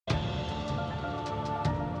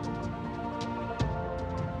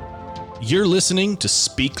You're listening to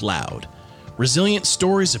Speak Loud, resilient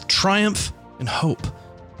stories of triumph and hope,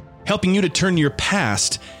 helping you to turn your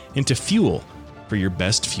past into fuel for your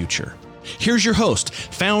best future. Here's your host,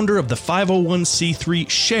 founder of the 501c3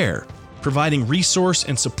 SHARE, providing resource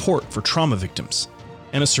and support for trauma victims,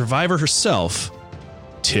 and a survivor herself,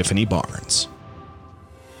 Tiffany Barnes.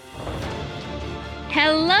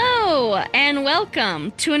 Hello, and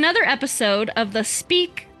welcome to another episode of the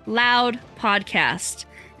Speak Loud podcast.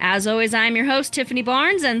 As always, I'm your host, Tiffany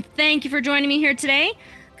Barnes, and thank you for joining me here today.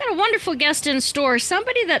 I've got a wonderful guest in store,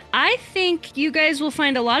 somebody that I think you guys will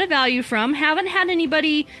find a lot of value from. Haven't had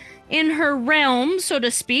anybody in her realm, so to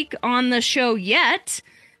speak, on the show yet.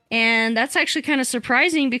 And that's actually kind of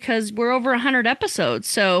surprising because we're over 100 episodes.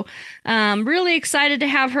 So really excited to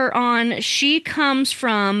have her on. She comes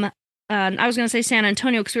from, I was going to say San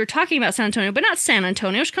Antonio because we were talking about San Antonio, but not San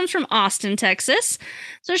Antonio. She comes from Austin, Texas.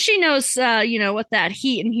 So she knows, what that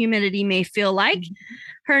heat and humidity may feel like. Mm-hmm.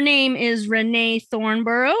 Her name is Renee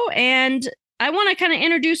Thornborough. And I want to kind of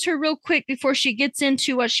introduce her real quick before she gets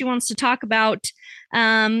into what she wants to talk about.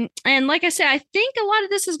 And like I said, I think a lot of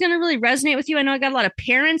this is going to really resonate with you. I know I got a lot of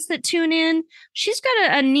parents that tune in. She's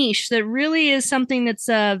got a niche that really is something that's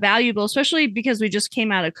valuable, especially because we just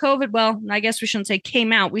came out of COVID. Well, I guess we shouldn't say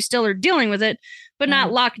came out. We still are dealing with it, but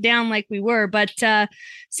not locked down like we were. But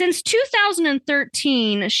since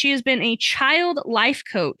 2013, she has been a child life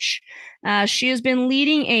coach. She has been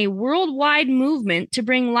leading a worldwide movement to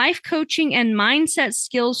bring life coaching and mindset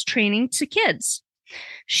skills training to kids.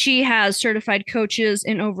 She has certified coaches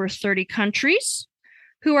in over 30 countries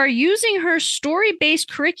who are using her story-based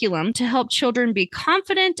curriculum to help children be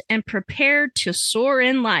confident and prepared to soar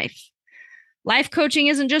in life. Life coaching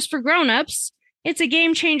isn't just for grown-ups. It's a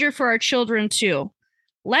game changer for our children, too.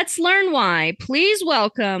 Let's learn why. Please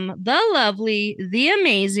welcome the lovely, the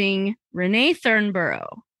amazing Renee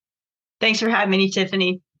Thornborough. Thanks for having me,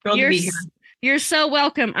 Tiffany. Thrilled to be here. You're so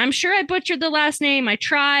welcome. I'm sure I butchered the last name. I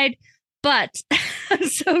tried. But I'm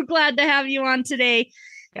so glad to have you on today.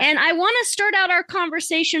 Yeah. And I want to start out our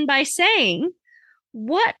conversation by saying,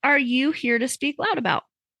 what are you here to speak loud about?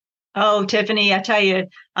 Oh, Tiffany, I tell you,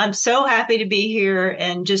 I'm so happy to be here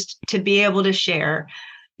and just to be able to share,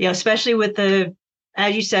 especially with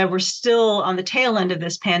as you said, we're still on the tail end of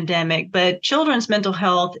this pandemic, but children's mental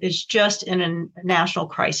health is just in a national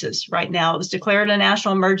crisis right now. It was declared a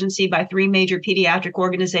national emergency by 3 major pediatric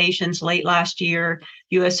organizations late last year,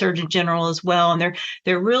 U.S. Surgeon General as well. And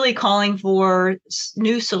they're really calling for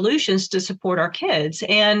new solutions to support our kids.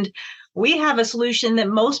 And we have a solution that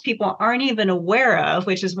most people aren't even aware of,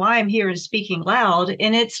 which is why I'm here and speaking loud,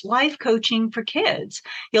 and it's life coaching for kids.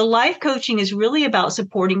 Life coaching is really about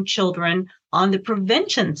supporting children on the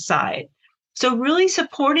prevention side. So really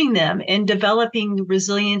supporting them in developing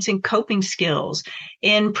resilience and coping skills,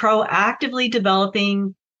 in proactively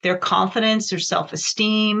developing their confidence, their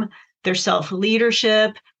self-esteem, their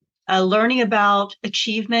self-leadership, learning about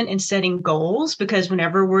achievement and setting goals, because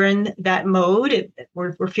whenever we're in that mode,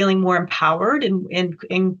 we're feeling more empowered and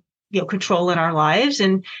control in our lives,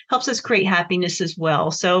 and helps us create happiness as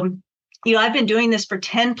well. So, I've been doing this for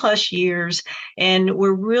 10 plus years, and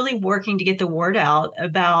we're really working to get the word out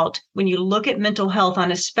about when you look at mental health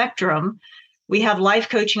on a spectrum. We have life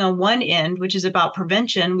coaching on one end, which is about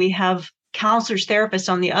prevention. We have counselors, therapists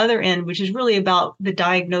on the other end, which is really about the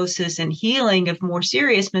diagnosis and healing of more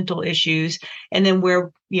serious mental issues. And then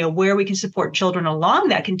where we can support children along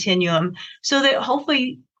that continuum so that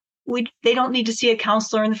hopefully they don't need to see a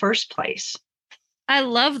counselor in the first place. I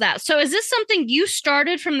love that. So is this something you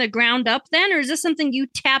started from the ground up then, or is this something you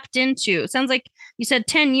tapped into? It sounds like you said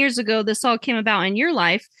 10 years ago, this all came about in your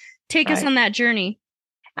life. Take us on that journey.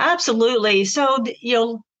 Absolutely. So,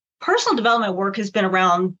 personal development work has been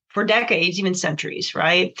around for decades, even centuries,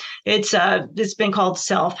 right? It's been called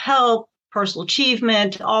self-help, personal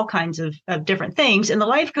achievement, all kinds of different things. And the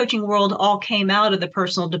life coaching world all came out of the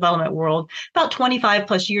personal development world. About 25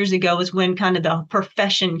 plus years ago is when kind of the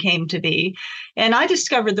profession came to be. And I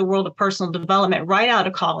discovered the world of personal development right out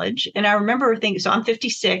of college. And I remember thinking, so I'm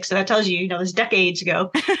 56, so that tells you, it's decades ago.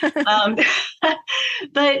 But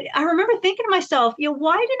I remember thinking to myself,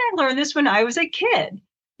 why didn't I learn this when I was a kid?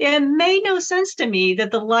 It made no sense to me that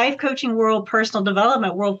the life coaching world, personal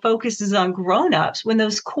development world focuses on grown-ups when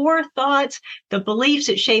those core thoughts, the beliefs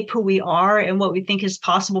that shape who we are and what we think is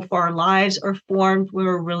possible for our lives are formed when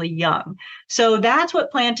we're really young. So that's what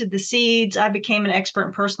planted the seeds. I became an expert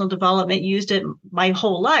in personal development, used it my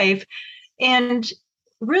whole life. And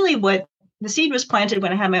really what the seed was planted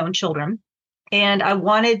when I had my own children. And I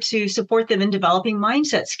wanted to support them in developing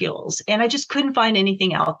mindset skills. And I just couldn't find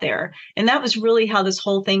anything out there. And that was really how this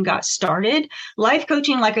whole thing got started. Life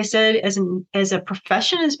coaching, like I said, as a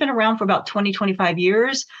profession has been around for about 20, 25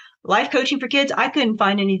 years. Life coaching for kids, I couldn't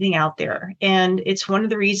find anything out there. And it's one of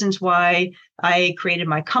the reasons why I created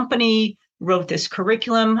my company, wrote this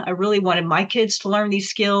curriculum. I really wanted my kids to learn these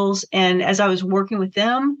skills. And as I was working with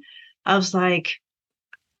them, I was like,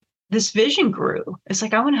 this vision grew. It's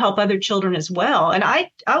like, I want to help other children as well. And I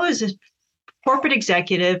was a corporate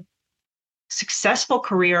executive, successful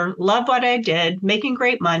career, loved what I did, making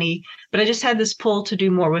great money, but I just had this pull to do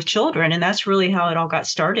more with children. And that's really how it all got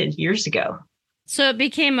started years ago. So it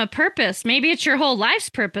became a purpose. Maybe it's your whole life's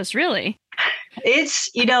purpose, really. It's,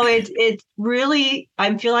 it really,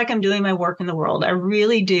 I feel like I'm doing my work in the world. I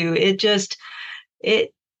really do.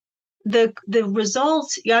 The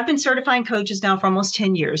results, I've been certifying coaches now for almost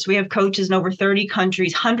 10 years. We have coaches in over 30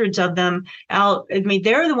 countries, hundreds of them out. I mean,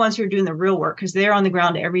 they're the ones who are doing the real work because they're on the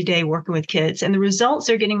ground every day working with kids. And the results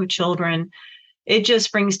they're getting with children, it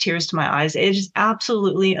just brings tears to my eyes. It is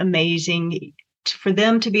absolutely amazing for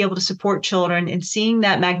them to be able to support children and seeing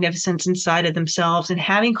that magnificence inside of themselves and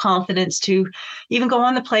having confidence to even go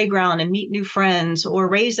on the playground and meet new friends or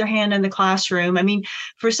raise their hand in the classroom. I mean,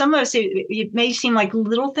 for some of us, it may seem like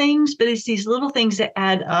little things, but it's these little things that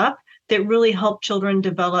add up that really help children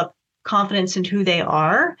develop confidence in who they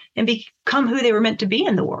are and become who they were meant to be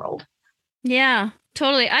in the world. Yeah.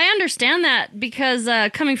 Totally. I understand that because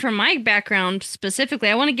coming from my background specifically,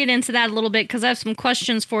 I want to get into that a little bit because I have some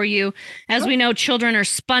questions for you. As we know, children are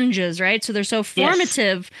sponges, right? So they're so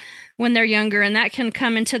formative when they're younger, and that can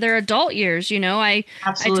come into their adult years. I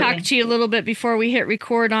talked to you a little bit before we hit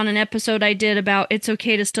record on an episode I did about it's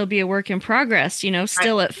okay to still be a work in progress.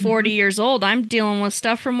 Still at 40 years old, I'm dealing with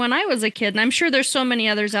stuff from when I was a kid. And I'm sure there's so many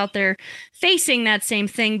others out there facing that same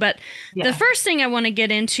thing. But the first thing I want to get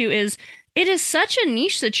into is it is such a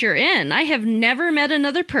niche that you're in. I have never met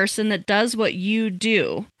another person that does what you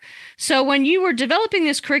do. So when you were developing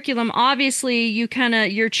this curriculum, obviously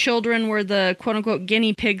your children were the quote unquote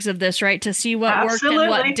guinea pigs of this, right? To see what worked and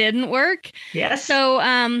what didn't work. Yes. So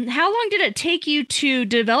how long did it take you to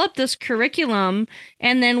develop this curriculum?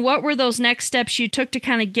 And then what were those next steps you took to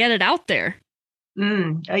kind of get it out there?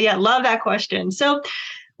 Love that question. So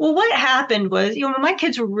what happened was, when my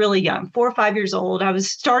kids were really young, 4 or 5 years old, I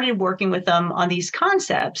started working with them on these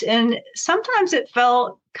concepts. And sometimes it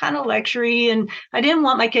felt kind of lectury, and I didn't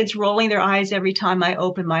want my kids rolling their eyes every time I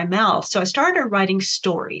opened my mouth. So I started writing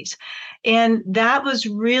stories. And that was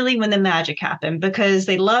really when the magic happened because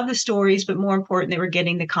they loved the stories, but more important, they were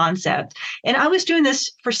getting the concept. And I was doing this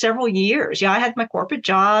for several years. I had my corporate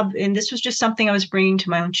job, and this was just something I was bringing to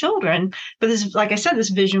my own children. But this, like I said, this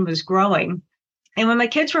vision was growing. And when my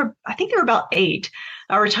kids were, I think they were about 8,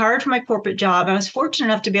 I retired from my corporate job. I was fortunate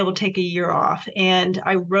enough to be able to take a year off, and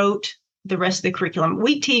I wrote the rest of the curriculum.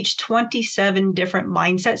 We teach 27 different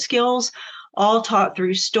mindset skills, all taught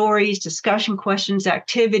through stories, discussion questions,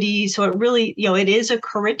 activities. So it really, it is a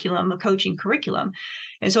curriculum, a coaching curriculum.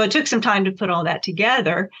 And so it took some time to put all that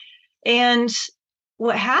together. And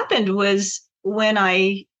what happened was when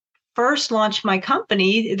I first launched my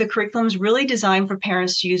company, the curriculum is really designed for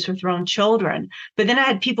parents to use with their own children. But then I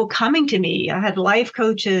had people coming to me. I had life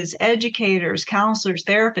coaches, educators, counselors,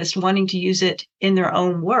 therapists wanting to use it in their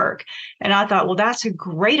own work. And I thought, well, that's a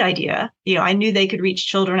great idea. I knew they could reach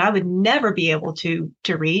children I would never be able to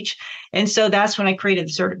reach. And so that's when I created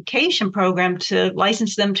the certification program to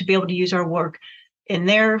license them to be able to use our work in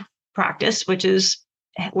their practice, which is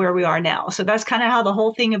where we are now. So that's kind of how the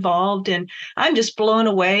whole thing evolved. And I'm just blown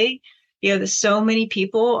away, that so many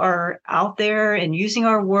people are out there and using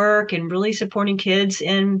our work and really supporting kids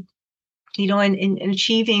in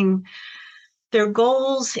achieving their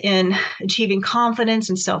goals and achieving confidence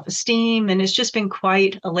and self-esteem. And it's just been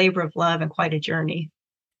quite a labor of love and quite a journey.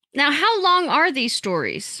 Now, how long are these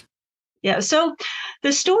stories? Yeah. So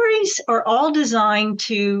the stories are all designed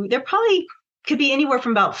they're probably could be anywhere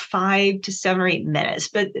from about 5 to 7 or 8 minutes,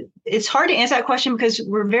 but it's hard to answer that question because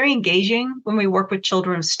we're very engaging when we work with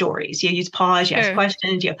children's stories. You pause, you ask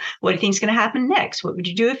questions, what do you think is going to happen next? What would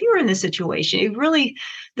you do if you were in this situation?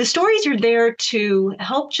 The stories are there to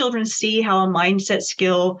help children see how a mindset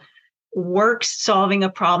skill works solving a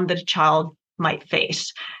problem that a child might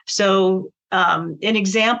face. So an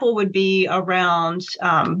example would be around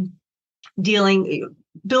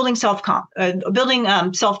building self-talk,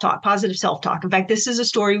 positive self-talk. In fact, this is a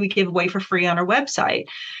story we give away for free on our website.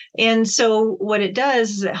 And so what it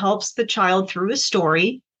does is it helps the child through a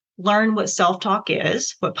story learn what self-talk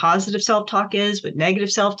is, what positive self-talk is, what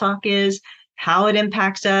negative self-talk is, how it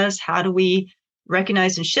impacts us, how do we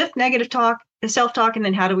recognize and shift negative talk, the self-talk, and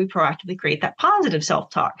then how do we proactively create that positive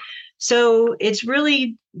self-talk? So it's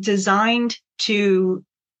really designed to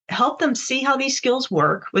help them see how these skills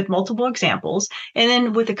work with multiple examples. And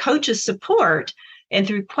then with the coach's support and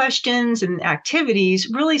through questions and activities,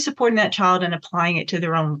 really supporting that child and applying it to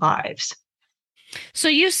their own lives. So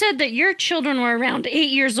you said that your children were around 8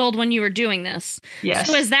 years old when you were doing this. Yes.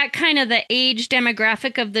 So is that kind of the age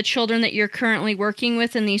demographic of the children that you're currently working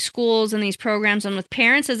with in these schools and these programs and with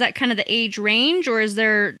parents? Is that kind of the age range, or is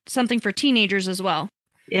there something for teenagers as well?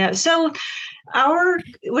 Yeah. So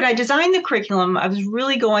when I designed the curriculum, I was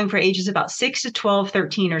really going for ages about 6 to 12,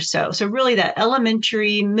 13 or so. So really that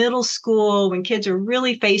elementary, middle school, when kids are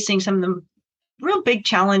really facing some of the real big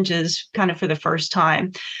challenges kind of for the first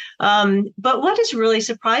time. But what has really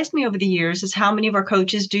surprised me over the years is how many of our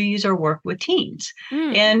coaches do use our work with teens.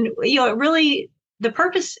 And, it really, the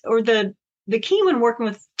purpose or the key when working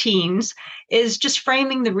with teens is just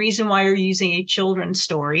framing the reason why you're using a children's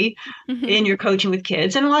story in your coaching with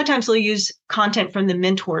kids. And a lot of times they'll use content from the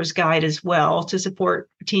mentor's guide as well to support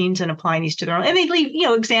teens and applying these to their own. And they leave,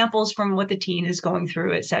 examples from what the teen is going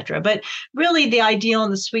through, et cetera. But really the ideal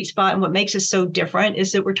and the sweet spot and what makes us so different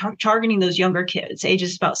is that we're targeting those younger kids,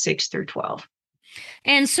 ages about 6 through 12.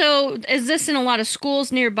 And so is this in a lot of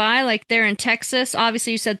schools nearby, like there in Texas?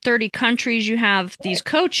 Obviously, you said 30 countries you have these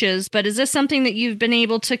coaches, but is this something that you've been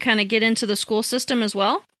able to kind of get into the school system as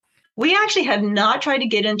well? We actually have not tried to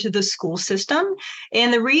get into the school system.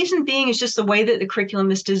 And the reason being is just the way that the curriculum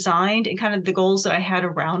is designed and kind of the goals that I had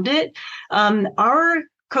around it. Our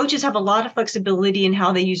coaches have a lot of flexibility in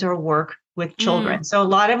how they use our work with children. So a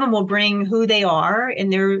lot of them will bring who they are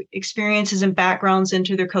and their experiences and backgrounds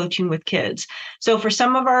into their coaching with kids. So for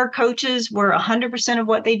some of our coaches, we're 100% of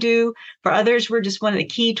what they do. For others, we're just one of the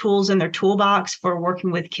key tools in their toolbox for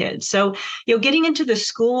working with kids. So, getting into the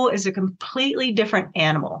school is a completely different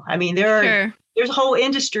animal. I mean, there's whole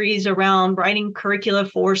industries around writing curricula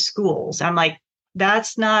for schools. I'm like,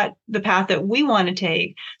 that's not the path that we want to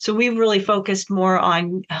take. So we've really focused more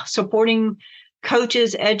on supporting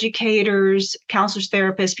coaches, educators, counselors,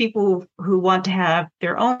 therapists, people who want to have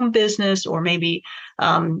their own business or maybe,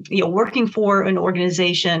 working for an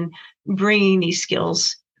organization, bringing these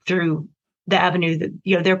skills through the avenue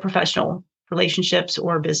that, their professional relationships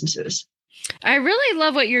or businesses. I really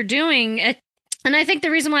love what you're doing. And I think the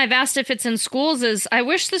reason why I've asked if it's in schools is I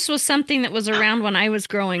wish this was something that was around when I was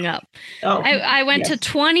growing up. I went to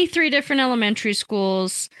 23 different elementary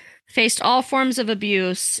schools, faced all forms of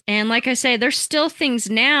abuse. And like I say, there's still things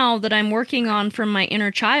now that I'm working on from my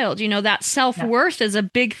inner child. That self-worth is a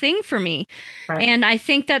big thing for me. Right. And I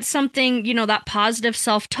think that's something, that positive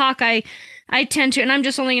self-talk, I tend to, and I'm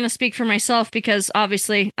just only going to speak for myself because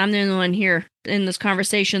obviously I'm the only one here in this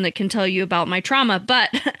conversation that can tell you about my trauma. But,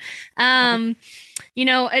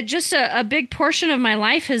 just a big portion of my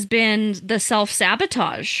life has been the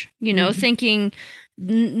self-sabotage, thinking,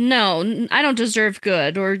 no, I don't deserve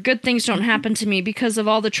good, or good things don't happen to me because of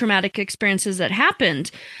all the traumatic experiences that happened.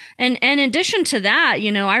 And in addition to that,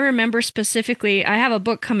 I remember specifically, I have a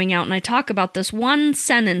book coming out and I talk about this one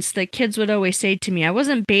sentence that kids would always say to me. I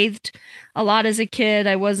wasn't bathed a lot as a kid.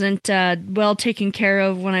 I wasn't well taken care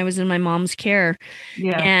of when I was in my mom's care.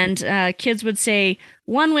 Yeah. And kids would say,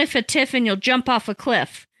 one whiff of Tiff and you'll jump off a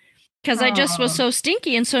cliff. Because I just was so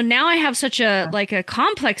stinky. And so now I have such a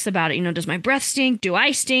complex about it. Does my breath stink? Do I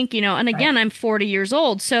stink? And again, I'm 40 years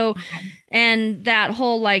old. So, and that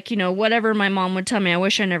whole whatever my mom would tell me, I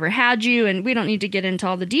wish I never had you. And we don't need to get into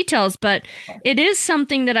all the details, but it is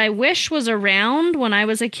something that I wish was around when I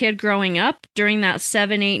was a kid growing up during that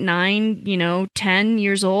 7, 8, 9, 10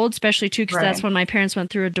 years old, especially too, because that's when my parents went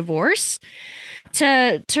through a divorce,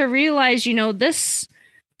 to realize,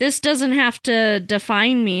 this doesn't have to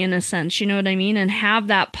define me in a sense, you know what I mean? And have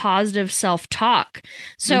that positive self-talk.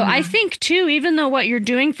 So I think too, even though what you're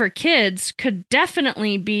doing for kids could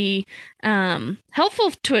definitely be helpful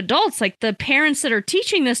to adults, like the parents that are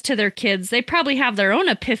teaching this to their kids, they probably have their own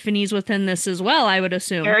epiphanies within this as well, I would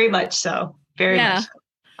assume. Very much so. Very much so.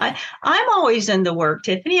 I'm always in the work,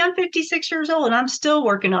 Tiffany. I'm 56 years old and I'm still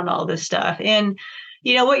working on all this stuff. And,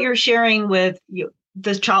 what you're sharing with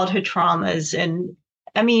the childhood traumas, and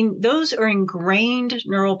I mean, those are ingrained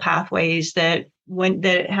neural pathways that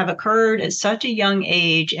have occurred at such a young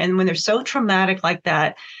age. And when they're so traumatic like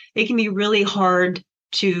that, it can be really hard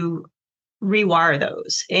to rewire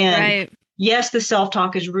those. And yes, the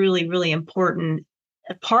self-talk is really, really important.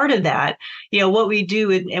 A part of that, what we do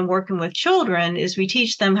in working with children is we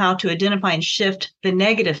teach them how to identify and shift the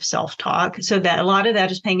negative self-talk, so that a lot of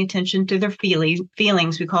that is paying attention to their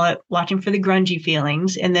feelings. We call it watching for the grungy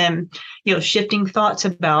feelings, and then, shifting thoughts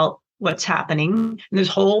about what's happening. And there's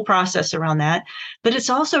a whole process around that. But it's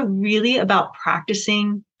also really about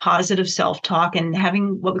practicing positive self-talk and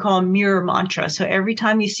having what we call a mirror mantra. So every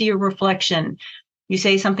time you see a reflection, you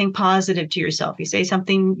say something positive to yourself. You say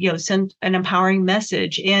something, send an empowering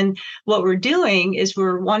message. And what we're doing is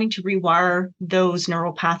we're wanting to rewire those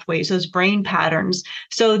neural pathways, those brain patterns,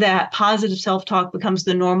 so that positive self-talk becomes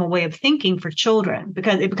the normal way of thinking for children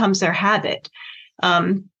because it becomes their habit.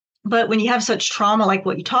 But when you have such trauma like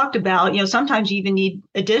what you talked about, sometimes you even need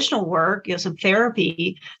additional work, some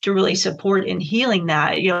therapy to really support in healing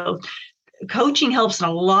that. Coaching helps in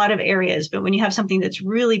a lot of areas, but when you have something that's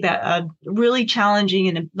really bad, really challenging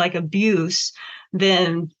and like abuse,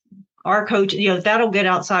 then our coach, that'll get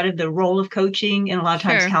outside of the role of coaching. And a lot of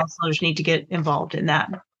times counselors need to get involved in that.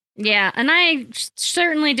 Yeah, and I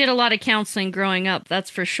certainly did a lot of counseling growing up, that's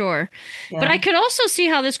for sure. Yeah. But I could also see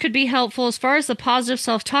how this could be helpful as far as the positive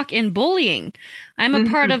self-talk in bullying. I'm a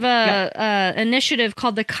part of a initiative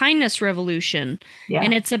called the Kindness Revolution. Yeah.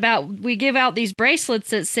 And it's about, we give out these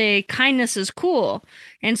bracelets that say kindness is cool.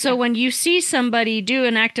 And so when you see somebody do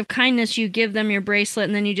an act of kindness, you give them your bracelet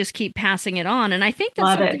and then you just keep passing it on. And I think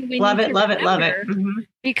that's something we need to remember. Love it. Mm-hmm.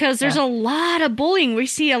 Because there's a lot of bullying. We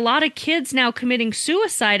see a lot of kids now committing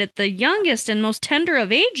suicide at the youngest and most tender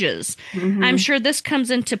of ages. Mm-hmm. I'm sure this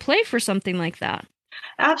comes into play for something like that.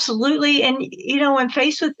 Absolutely. And, when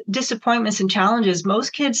faced with disappointments and challenges,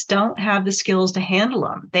 most kids don't have the skills to handle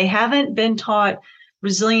them. They haven't been taught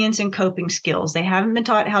resilience and coping skills. They haven't been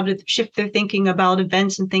taught how to shift their thinking about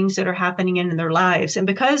events and things that are happening in their lives. And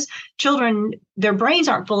because children, their brains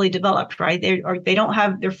aren't fully developed, right? They don't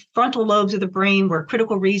have their frontal lobes of the brain where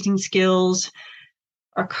critical reasoning skills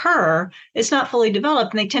occur. It's not fully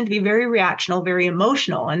developed, and they tend to be very reactional, very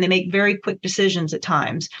emotional, and they make very quick decisions at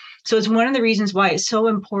times. So it's one of the reasons why it's so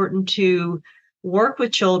important to work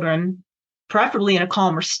with children, preferably in a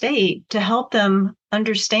calmer state, to help them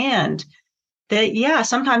understand that,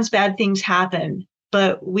 sometimes bad things happen,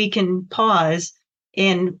 but we can pause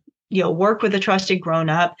and, work with a trusted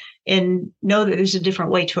grown-up and know that there's a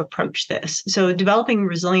different way to approach this. So developing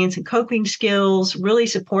resilience and coping skills, really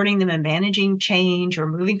supporting them in managing change or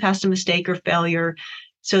moving past a mistake or failure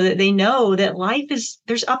so that they know that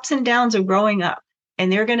there's ups and downs of growing up. And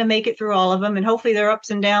they're going to make it through all of them. And hopefully their ups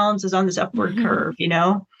and downs is on this upward curve,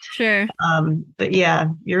 Sure. But yeah,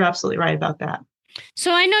 you're absolutely right about that.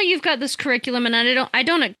 So I know you've got this curriculum, and I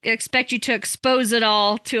don't expect you to expose it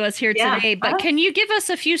all to us here today, but can you give us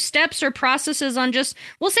a few steps or processes on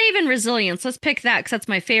we'll say even resilience. Let's pick that because that's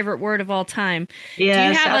my favorite word of all time.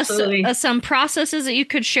 Yes, do you have some processes that you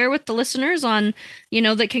could share with the listeners on,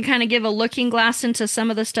 that can kind of give a looking glass into some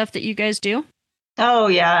of the stuff that you guys do? Oh,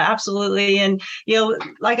 yeah, absolutely. And,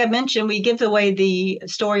 like I mentioned, we give away the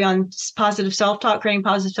story on positive self-talk, creating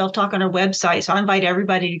positive self-talk on our website. So I invite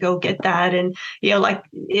everybody to go get that. And,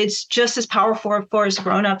 it's just as powerful for us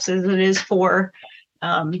grown-ups as it is for,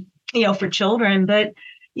 for children. But,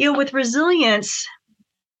 with resilience,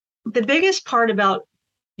 the biggest part about,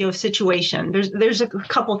 situation, there's a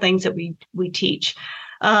couple things that we teach.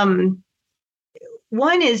 One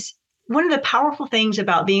is one of the powerful things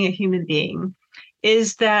about being a human being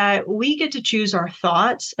is that we get to choose our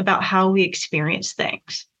thoughts about how we experience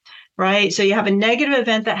things, right? So you have a negative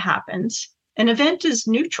event that happens. An event is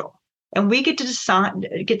neutral, and we get to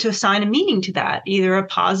assign a meaning to that, either a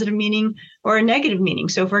positive meaning or a negative meaning.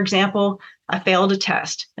 So, for example, I failed a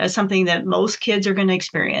test. That's something that most kids are going to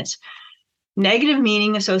experience. Negative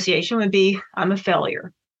meaning association would be, I'm a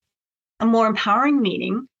failure. A more empowering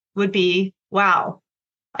meaning would be, wow,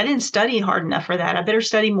 I didn't study hard enough for that. I better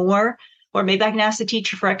study more. Or maybe I can ask the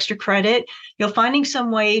teacher for extra credit. Finding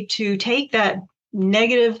some way to take that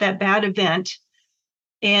negative, that bad event,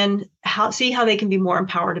 and see how they can be more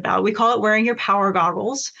empowered about it. We call it wearing your power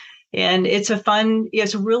goggles. And it's a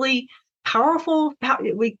really powerful,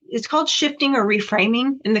 it's called shifting or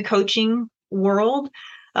reframing in the coaching world,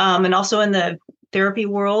 and also in the therapy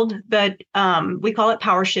world, but we call it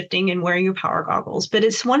power shifting and wearing your power goggles. But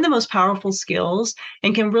it's one of the most powerful skills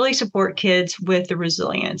and can really support kids with the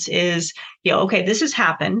resilience is, okay, this has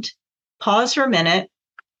happened. Pause for a minute.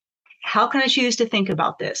 How can I choose to think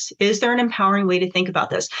about this? Is there an empowering way to think about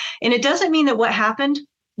this? And it doesn't mean that what happened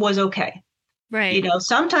was okay. Right.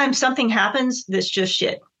 Sometimes something happens that's just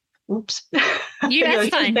shit. Oops. That's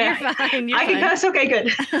fine. You're fine. I can cuss. Okay,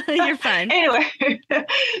 good. You're fine. Anyway,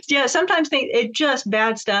 sometimes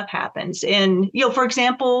bad stuff happens. And, for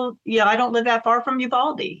example, I don't live that far from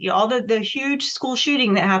Uvalde. All the huge school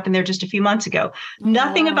shooting that happened there just a few months ago.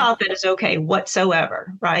 Nothing about that is okay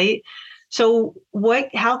whatsoever, right? So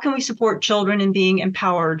how can we support children in being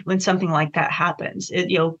empowered when something like that happens?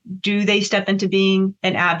 Do they step into being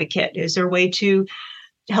an advocate? Is there a way to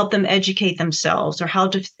help them educate themselves or how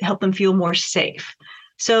to help them feel more safe?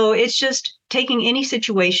 So it's just taking any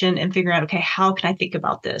situation and figuring out, okay, how can I think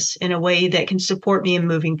about this in a way that can support me in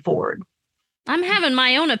moving forward? I'm having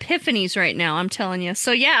my own epiphanies right now, I'm telling you.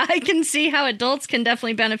 So yeah, I can see how adults can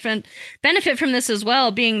definitely benefit from this as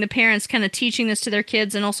well, being the parents kind of teaching this to their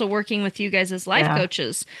kids and also working with you guys as life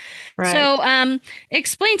coaches. Right. So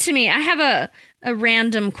explain to me, I have a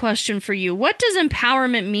random question for you. What does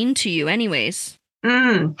empowerment mean to you anyways?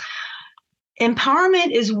 Empowerment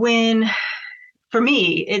is when, for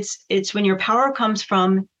me, it's when your power comes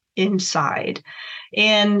from inside.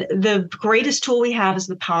 And the greatest tool we have is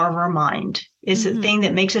the power of our mind. It's the thing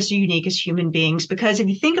that makes us unique as human beings. Because if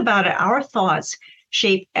you think about it, our thoughts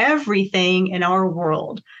shape everything in our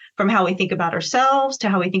world, from how we think about ourselves to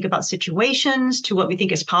how we think about situations to what we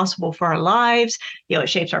think is possible for our lives. It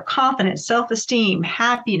shapes our confidence, self-esteem,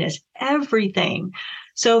 happiness, everything.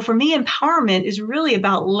 So for me, empowerment is really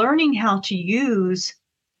about learning how to use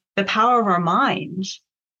the power of our minds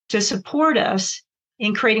to support us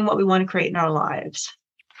in creating what we want to create in our lives.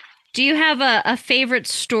 Do you have a favorite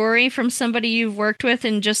story from somebody you've worked with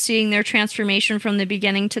and just seeing their transformation from the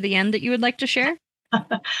beginning to the end that you would like to share?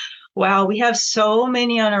 Wow, we have so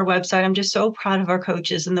many on our website. I'm just so proud of our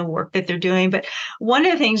coaches and the work that they're doing. But one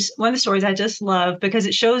of the stories I just love, because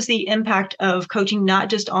it shows the impact of coaching, not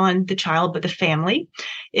just on the child, but the family,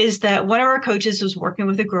 is that one of our coaches was working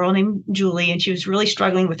with a girl named Julie, and she was really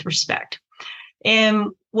struggling with respect. And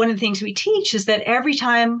one of the things we teach is that every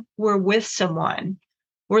time we're with someone,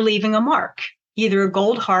 we're leaving a mark, either a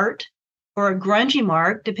gold heart or a grungy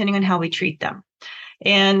mark, depending on how we treat them.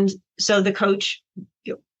 And so the coach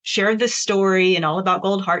shared this story and all about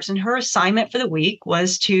gold hearts. And her assignment for the week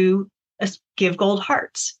was to give gold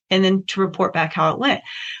hearts and then to report back how it went.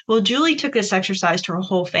 Well, Julie took this exercise to her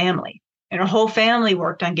whole family. And her whole family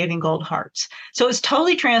worked on giving gold hearts. So it's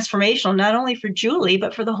totally transformational, not only for Julie,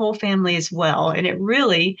 but for the whole family as well. And it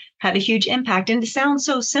really had a huge impact. And it sounds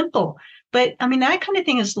so simple, but I mean, that kind of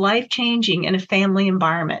thing is life-changing in a family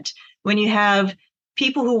environment. When you have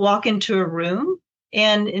people who walk into a room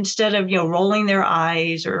and instead of, rolling their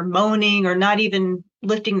eyes or moaning or not even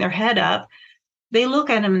lifting their head up, they look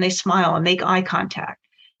at them and they smile and make eye contact.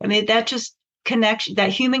 I mean, that just connection,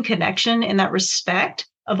 that human connection and that respect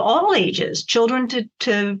of all ages, children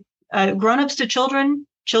to grown-ups to children,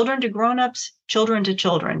 children to grown-ups, children to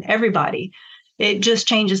children, everybody. It just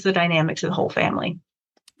changes the dynamics of the whole family.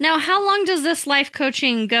 Now, how long does this life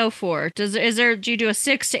coaching go for? Do you do a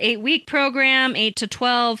 6 to 8 week program, 8 to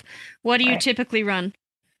 12? What do you typically run?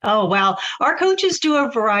 Oh, wow. Our coaches do a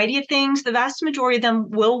variety of things. The vast majority of them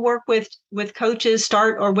will work with coaches,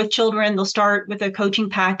 or with children. They'll start with a coaching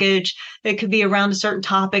package. It could be around a certain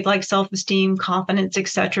topic like self-esteem, confidence,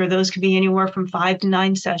 etc. Those could be anywhere from 5 to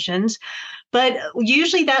 9 sessions. But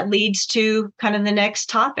usually that leads to kind of the next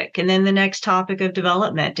topic and then the next topic of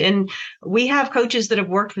development. And we have coaches that have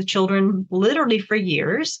worked with children literally for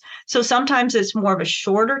years. So sometimes it's more of a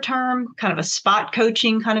shorter term, kind of a spot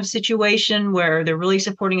coaching kind of situation where they're really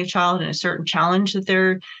supporting a child in a certain challenge that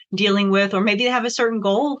they're dealing with, or maybe they have a certain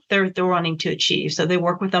goal they're wanting to achieve. So they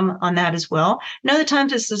work with them on that as well. And other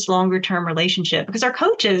times it's this longer term relationship because our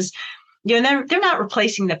coaches, they're not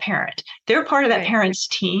replacing the parent. They're part of that parent's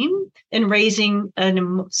team in raising a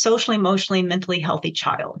socially, emotionally, mentally healthy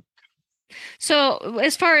child. So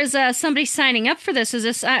as far as somebody signing up for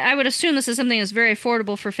this, I would assume this is something that's very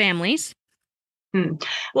affordable for families. Well,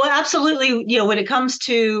 absolutely. When it comes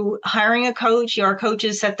to hiring a coach, our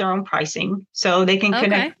coaches set their own pricing so they can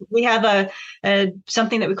connect. We have a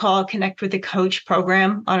something that we call a Connect with a Coach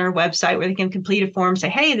program on our website where they can complete a form, say,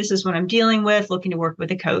 hey, this is what I'm dealing with, looking to work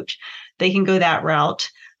with a coach. They can go that route.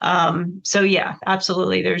 So yeah,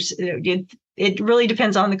 absolutely. It really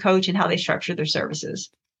depends on the coach and how they structure their services.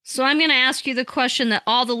 So I'm going to ask you the question that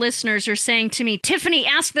all the listeners are saying to me. Tiffany,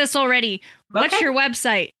 ask this already. What's your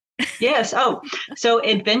website? Yes. Oh, so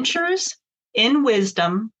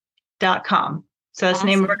adventuresinwisdom.com. So that's the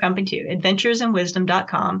name of our company too,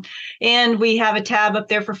 adventuresinwisdom.com. And we have a tab up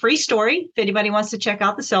there for free story. If anybody wants to check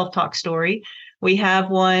out the self-talk story, we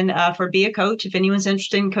have one for Be a Coach, if anyone's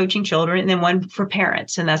interested in coaching children, and then one for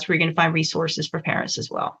parents. And that's where you're going to find resources for parents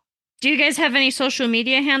as well. Do you guys have any social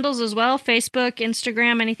media handles as well? Facebook,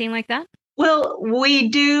 Instagram, anything like that? Well, we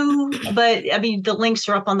do, but I mean, the links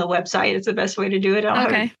are up on the website. It's the best way to do it. I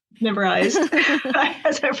don't have it memorized,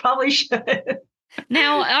 as I probably should.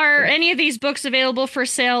 Now, are any of these books available for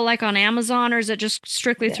sale like on Amazon, or is it just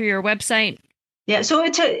strictly through your website? Yeah, so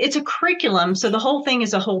it's a curriculum. So the whole thing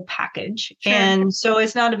is a whole package, Sure. and so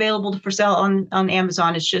it's not available for sale on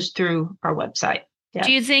Amazon. It's just through our website. Yeah.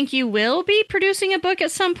 Do you think you will be producing a book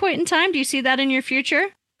at some point in time? Do you see that in your future?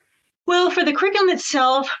 Well, for the curriculum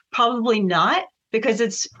itself, probably not, because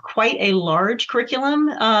it's quite a large curriculum.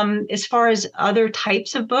 As far as other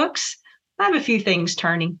types of books, I have a few things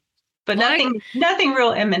turning, but nothing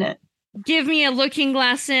real imminent. Give me a looking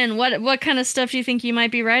glass in. What kind of stuff do you think you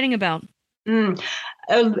might be writing about?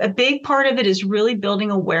 A big part of it is really building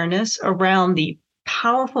awareness around the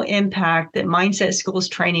powerful impact that mindset skills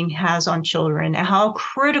training has on children, and how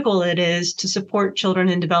critical it is to support children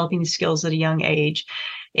in developing skills at a young age.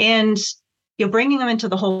 And bringing them into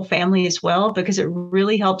the whole family as well, because it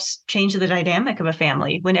really helps change the dynamic of a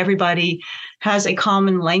family when everybody has a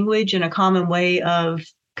common language and a common way of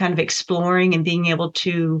kind of exploring and being able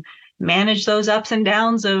to manage those ups and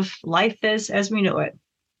downs of life as we know it.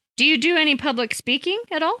 Do you do any public speaking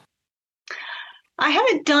at all? I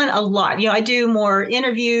haven't done a lot. I do more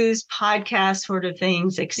interviews, podcasts, sort of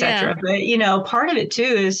things, etc. Yeah. But, part of it too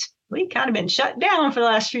is we kind of been shut down for the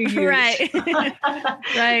last few years. Right.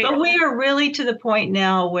 Right. But we are really to the point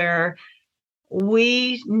now where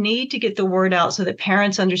we need to get the word out so that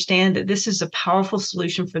parents understand that this is a powerful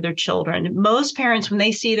solution for their children. Most parents, when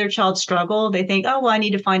they see their child struggle, they think, oh, well, I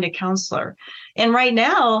need to find a counselor. And right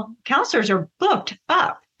now, counselors are booked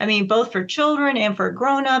up. I mean, both for children and for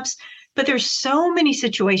grownups. But there's so many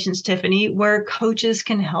situations, Tiffany, where coaches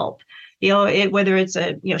can help. Whether it's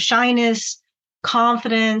shyness,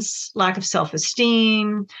 confidence, lack of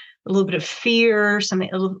self-esteem, a little bit of fear, some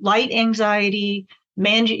light anxiety,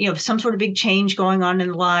 managing, some sort of big change going on in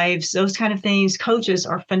their lives, those kind of things. Coaches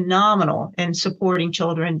are phenomenal in supporting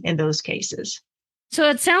children in those cases. So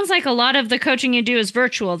it sounds like a lot of the coaching you do is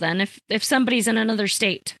virtual then, if somebody's in another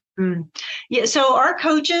state. Yeah. So our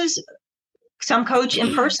coaches, some coach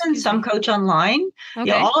in person, some coach online.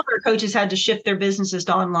 Okay. All of our coaches had to shift their businesses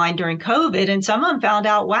to online during COVID. And some of them found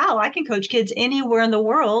out, wow, I can coach kids anywhere in the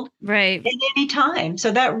world, right, at any time.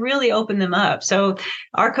 So that really opened them up. So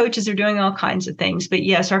our coaches are doing all kinds of things. But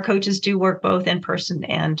yes, our coaches do work both in person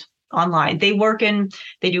and online. They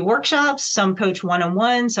do workshops. Some coach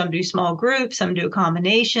one-on-one, some do small groups, some do a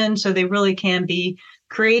combination. So they really can be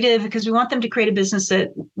creative, because we want them to create a business that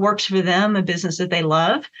works for them, a business that they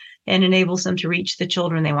love, and enables them to reach the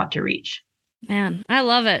children they want to reach. Man, I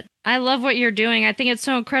love it. I love what you're doing. I think it's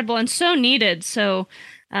so incredible and so needed. So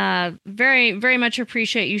very, very much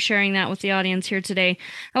appreciate you sharing that with the audience here today.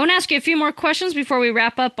 I want to ask you a few more questions before we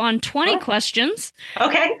wrap up on 20 questions.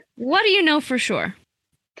 Okay. What do you know for sure?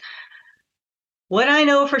 What I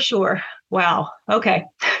know for sure. Wow. Okay.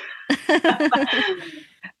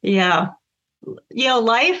 Yeah.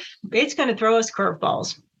 Life, it's going to throw us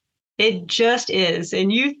curveballs. It just is.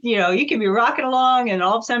 And you can be rocking along and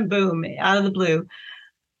all of a sudden, boom, out of the blue.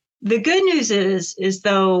 The good news is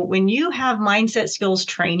though, when you have mindset skills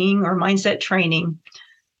training or mindset training,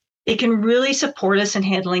 it can really support us in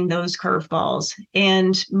handling those curveballs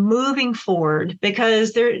and moving forward,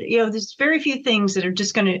 because there's very few things that are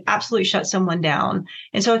just going to absolutely shut someone down.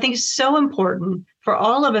 And so I think it's so important for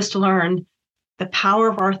all of us to learn the power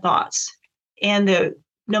of our thoughts, and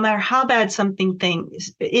no matter how bad something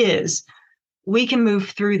is, we can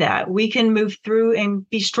move through that. We can move through and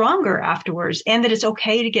be stronger afterwards, and that it's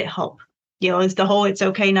okay to get help. It's the whole, it's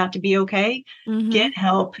okay not to be okay. Mm-hmm. Get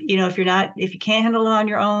help. If you can't handle it on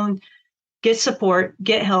your own, get support,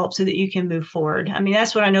 get help so that you can move forward. I mean,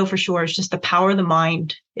 that's what I know for sure. It's just the power of the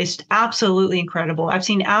mind is absolutely incredible. I've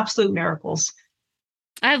seen absolute miracles.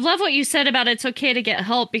 I love what you said about it's okay to get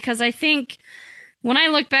help, because I think when I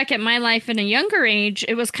look back at my life in a younger age,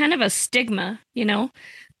 it was kind of a stigma,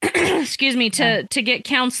 excuse me, to get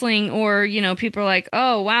counseling, or, people are like,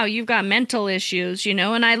 oh, wow, you've got mental issues,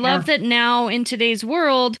 and I love that now in today's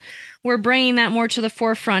world, we're bringing that more to the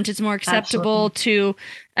forefront. It's more acceptable to,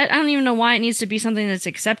 I don't even know why it needs to be something that's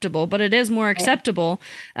acceptable, but it is more acceptable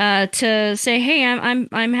to say, hey,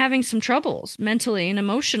 I'm having some troubles mentally and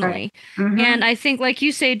emotionally. Right. Mm-hmm. And I think, like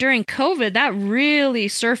you say, during COVID, that really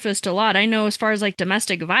surfaced a lot. I know as far as like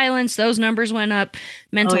domestic violence, those numbers went up,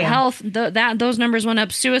 mental health, those numbers went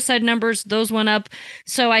up, suicide numbers, those went up.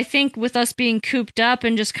 So I think with us being cooped up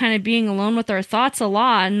and just kind of being alone with our thoughts a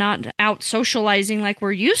lot and not out socializing like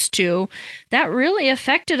we're used to, that really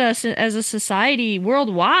affected us as a society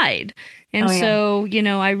worldwide. And so,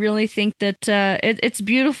 I really think that it's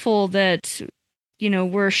beautiful that,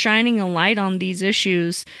 we're shining a light on these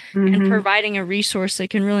issues and providing a resource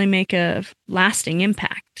that can really make a lasting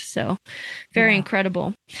impact. So very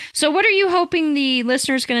incredible. So what are you hoping the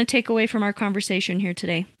listeners going to take away from our conversation here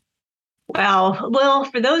today? Wow. Well,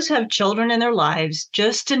 for those who have children in their lives,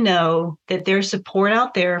 just to know that there's support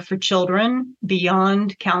out there for children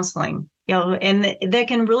beyond counseling, and that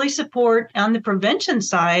can really support on the prevention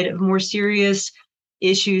side of more serious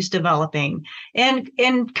issues developing.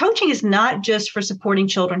 And coaching is not just for supporting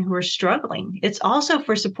children who are struggling. It's also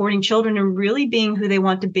for supporting children and really being who they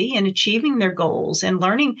want to be and achieving their goals and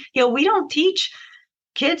learning. We don't teach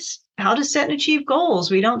kids how to set and achieve goals.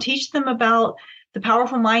 We don't teach them about the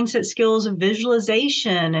powerful mindset skills of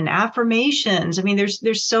visualization and affirmations. I mean,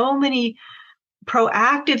 there's so many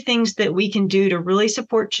proactive things that we can do to really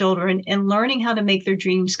support children in learning how to make their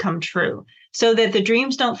dreams come true, so that the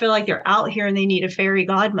dreams don't feel like they're out here and they need a fairy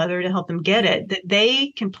godmother to help them get it, that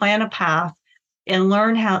they can plan a path and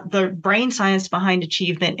learn how the brain science behind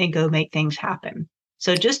achievement and go make things happen.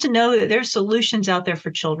 So just to know that there's solutions out there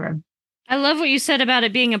for children. I love what you said about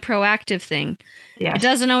it being a proactive thing. Yes. It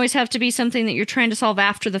doesn't always have to be something that you're trying to solve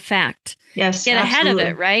after the fact. Yes, get ahead absolutely. of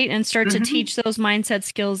it, right? And start to teach those mindset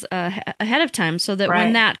skills ahead of time, so that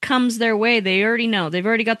when that comes their way, they already know. They've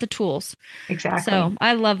already got the tools. Exactly. So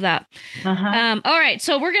I love that. All right.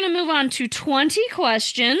 So we're going to move on to 20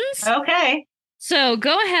 questions. Okay. So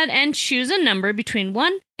go ahead and choose a number between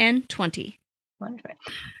 1 and 20. Wonderful.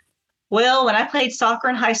 Well, when I played soccer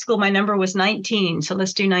in high school, my number was 19. So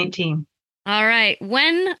let's do 19. All right.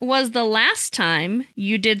 When was the last time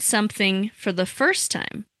you did something for the first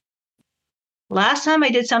time? Last time I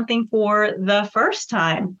did something for the first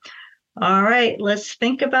time. All right, let's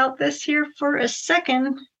think about this here for a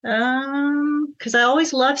second. Because I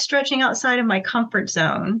always love stretching outside of my comfort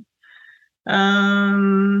zone.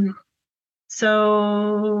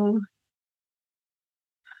 So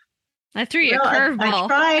I threw you a curveball.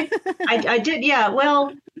 I tried. I did. Yeah.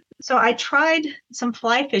 Well, so I tried some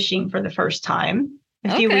fly fishing for the first time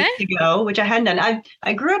a few weeks ago, which I hadn't done.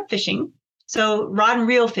 I grew up fishing. So rod and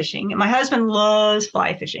reel fishing. And my husband loves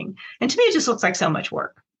fly fishing. And to me, it just looks like so much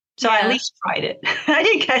work. So I at least tried it. I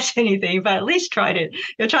didn't catch anything, but I at least tried it.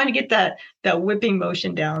 Trying to get that whipping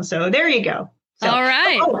motion down. So there you go. So, all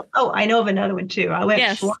right. Oh, I know of another one too. I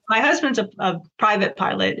went. My husband's a private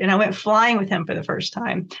pilot, and I went flying with him for the first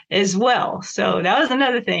time as well. So that was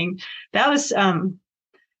another thing. That was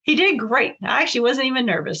he did great. I actually wasn't even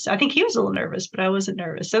nervous. I think he was a little nervous, but I wasn't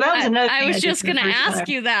nervous. So that was another thing. I was just going to ask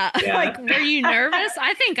you that. Yeah. Like, were you nervous?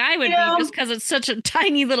 I think I would be, just because it's such a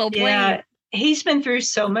tiny little plane. Yeah. He's been through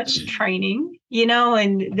so much training,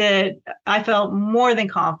 and that I felt more than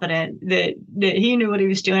confident that he knew what he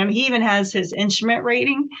was doing. I mean, he even has his instrument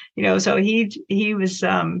rating, so he was,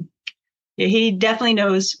 he definitely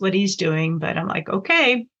knows what he's doing, but I'm like,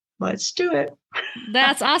 okay, let's do it.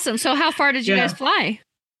 That's awesome. So how far did you guys fly?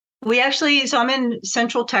 So I'm in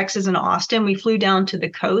Central Texas in Austin. We flew down to the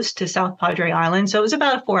coast to South Padre Island. So it was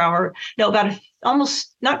about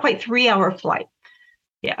almost not quite 3-hour flight.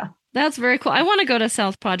 Yeah. That's very cool. I want to go to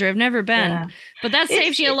South Padre. I've never been, but that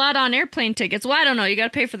saves you a lot on airplane tickets. Well, I don't know. You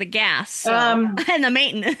got to pay for the gas and the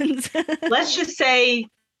maintenance. Let's just say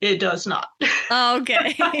it does not.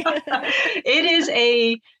 Okay. It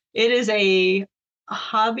is a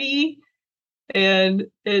hobby. And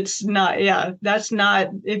it's not, that's not,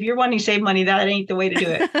 if you're wanting to save money, that ain't the way to do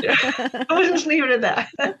it. I'll just leave it at that.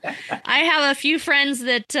 I have a few friends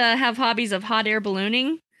that have hobbies of hot air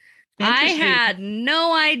ballooning. I had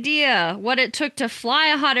no idea what it took to fly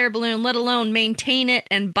a hot air balloon, let alone maintain it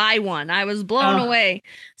and buy one. I was blown away.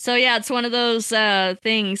 So yeah, it's one of those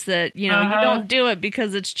things that, you don't do it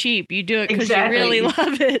because it's cheap. You do it because you really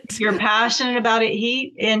love it. You're passionate about it.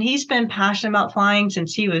 He's been passionate about flying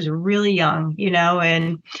since he was really young,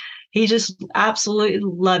 and he just absolutely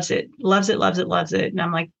loves it. Loves it. And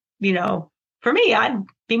I'm like, for me, I'd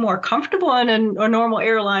be more comfortable in a normal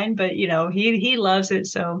airline, but he loves it.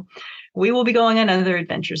 So we will be going on other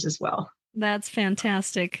adventures as well. That's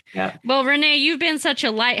fantastic. Yeah. Well, Renee, you've been such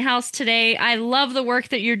a lighthouse today. I love the work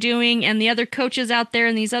that you're doing and the other coaches out there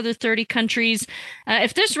in these other 30 countries.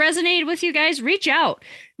 If this resonated with you guys, reach out.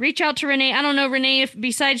 Reach out to Renee. I don't know, Renee, if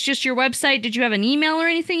besides just your website, did you have an email or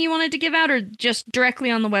anything you wanted to give out, or just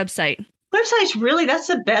directly on the website? Website's really, that's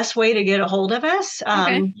the best way to get a hold of us.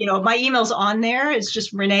 My email's on there. It's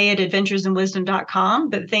just Renee@adventuresandwisdom.com.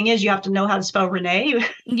 But the thing is, you have to know how to spell Renee.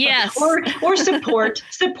 Yes. or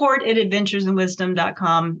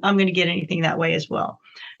support@adventuresandwisdom.com. I'm going to get anything that way as well.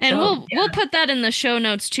 And we'll put that in the show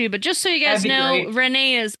notes too. But just so you guys know, great.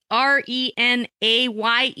 Renee is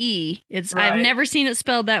Renaye. It's right. I've never seen it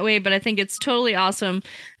spelled that way, but I think it's totally awesome.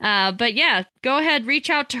 But yeah, go ahead, reach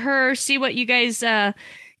out to her, see what you guys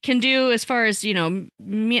can do as far as,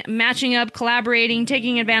 matching up, collaborating,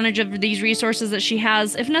 taking advantage of these resources that she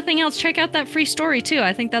has. If nothing else, check out that free story too.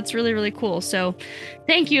 I think that's really, really cool. So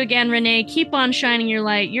thank you again, Renee. Keep on shining your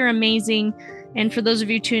light. You're amazing. And for those of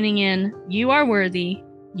you tuning in, you are worthy,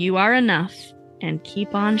 you are enough, and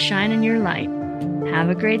keep on shining your light. Have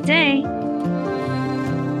a great day.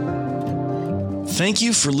 Thank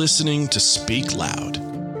you for listening to Speak Loud.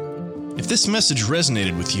 If this message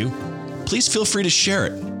resonated with you, please feel free to share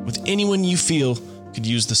it with anyone you feel could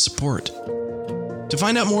use the support. To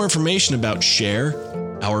find out more information about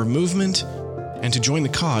SHARE, our movement, and to join the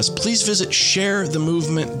cause, please visit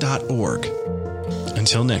sharethemovement.org.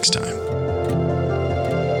 Until next time.